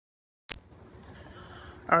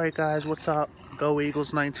Alright guys, what's up? Go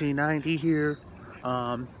Eagles 1990 here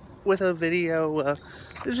with a video.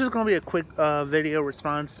 This is going to be a quick video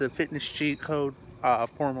response to fitness cheat code,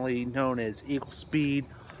 formerly known as Eagle Speed.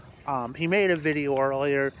 He made a video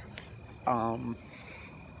earlier that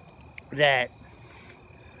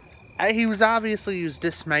he was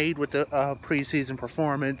dismayed with the preseason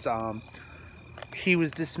performance. He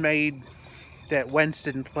was dismayed that Wentz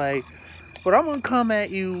didn't play, but I'm going to come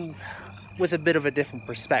at you with a bit of a different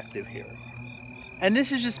perspective here. And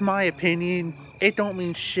this is just my opinion. It don't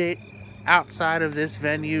mean shit outside of this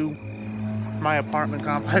venue, my apartment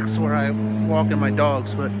complex where I walk in my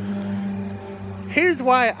dogs, but here's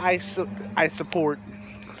why I support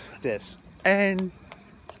this. And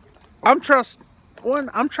I'm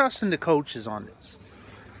trusting the coaches on this,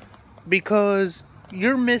 because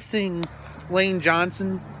you're missing Lane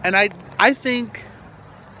Johnson, and I think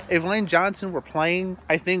if Lane Johnson were playing,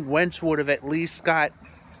 I think Wentz would have at least got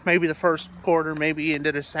maybe the first quarter, maybe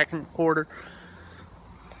into the second quarter.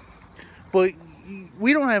 But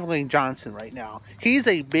we don't have Lane Johnson right now. He's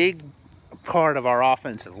a big part of our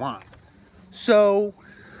offensive line. So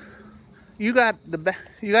you got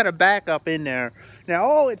a backup in there. Now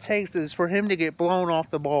all it takes is for him to get blown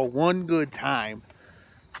off the ball one good time,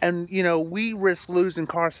 and you know, we risk losing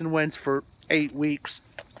Carson Wentz for 8 weeks.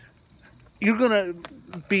 You're gonna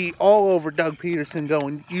be all over Doug Peterson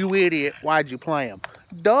going, "You idiot, why'd you play him?"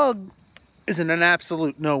 Doug is in an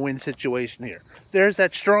absolute no-win situation here. There's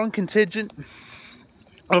that strong contingent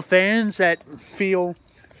of fans that feel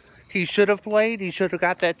he should have played. He should have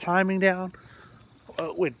got that timing down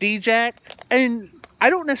with D-Jack. And I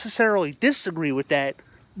don't necessarily disagree with that,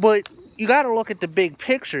 but you got to look at the big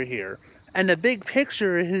picture here. And the big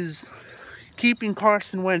picture is keeping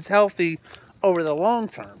Carson Wentz healthy over the long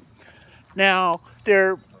term. Now,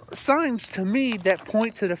 there are signs to me that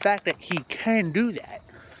point to the fact that he can do that.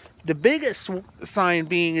 The biggest sign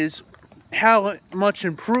being is how much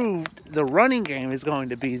improved the running game is going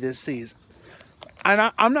to be this season.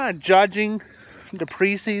 And I'm not judging the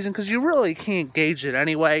preseason, because you really can't gauge it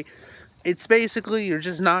anyway. It's basically you're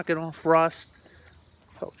just knocking off rust.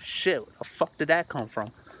 Oh shit, where the fuck did that come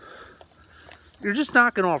from? You're just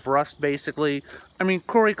knocking off rust, basically. I mean,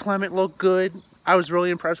 Corey Clement looked good. I was really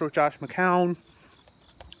impressed with Josh McCown.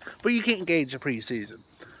 But you can't gauge the preseason.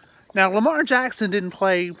 Now, Lamar Jackson didn't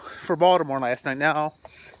play for Baltimore last night. Now,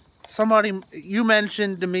 you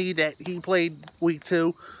mentioned to me that he played week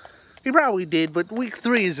 2. He probably did, but week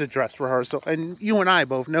 3 is a dress rehearsal, and you and I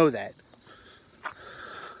both know that.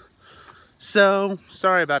 So,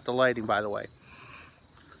 sorry about the lighting, by the way.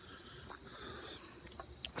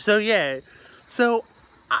 So, yeah. So,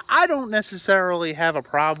 I don't necessarily have a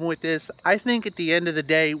problem with this. I think at the end of the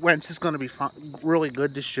day, Wentz is going to be really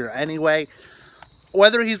good this year anyway.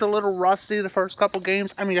 Whether he's a little rusty the first couple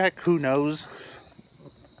games, I mean, heck, who knows?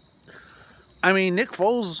 I mean, Nick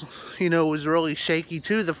Foles, you know, was really shaky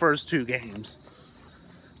too the first 2 games.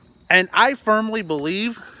 And I firmly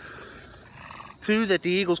believe, too, that the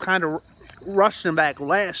Eagles kind of rushed him back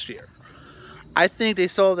last year. I think they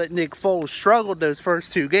saw that Nick Foles struggled those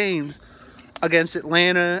first 2 games against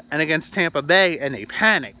Atlanta and against Tampa Bay, and they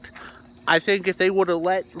panicked. I think if they would have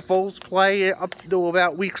let Foles play up to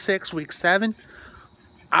about week 6, week 7,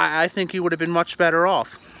 I think he would have been much better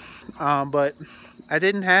off. But that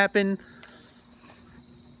didn't happen,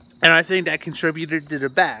 and I think that contributed to the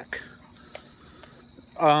back.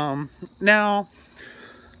 Now,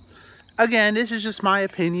 again, this is just my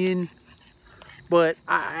opinion, but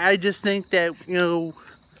I just think that, you know,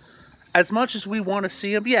 as much as we want to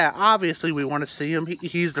see him, yeah, obviously we want to see him.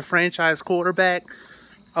 He's the franchise quarterback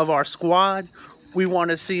of our squad. We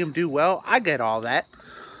want to see him do well. I get all that.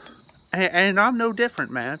 And I'm no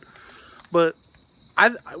different, man. But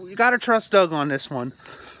we got to trust Doug on this one.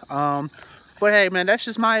 But hey, man, that's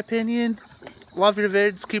just my opinion. Love your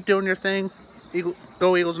vids. Keep doing your thing.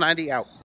 Go Eagles 90 out.